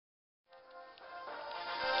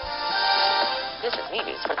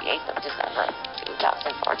News for the 8th of December,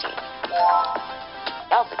 2014.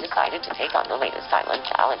 Elsa decided to take on the latest Island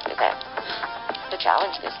Challenge event. The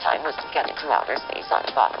challenge this time was to get into outer space on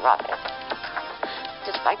a bottle rocket.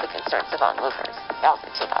 Despite the concerns of onlookers, Elsa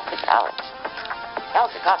took up the challenge.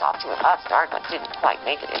 Elsa got off to a hot start but didn't quite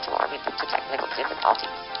make it into orbit due to technical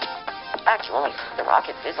difficulties. Actually, the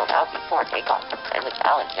rocket fizzled out before takeoff, and the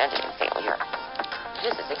challenge ended in failure.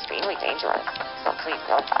 This is extremely dangerous, so please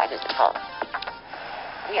don't try this at home.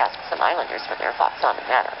 We asked some islanders for their thoughts on the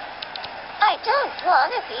matter. I don't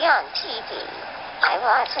want to be on TV. I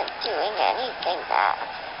wasn't doing anything bad.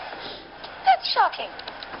 That's shocking.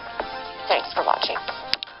 Thanks for watching.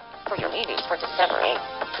 For your meetings for December 8th,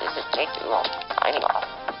 this is Jake Duo, signing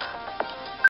off.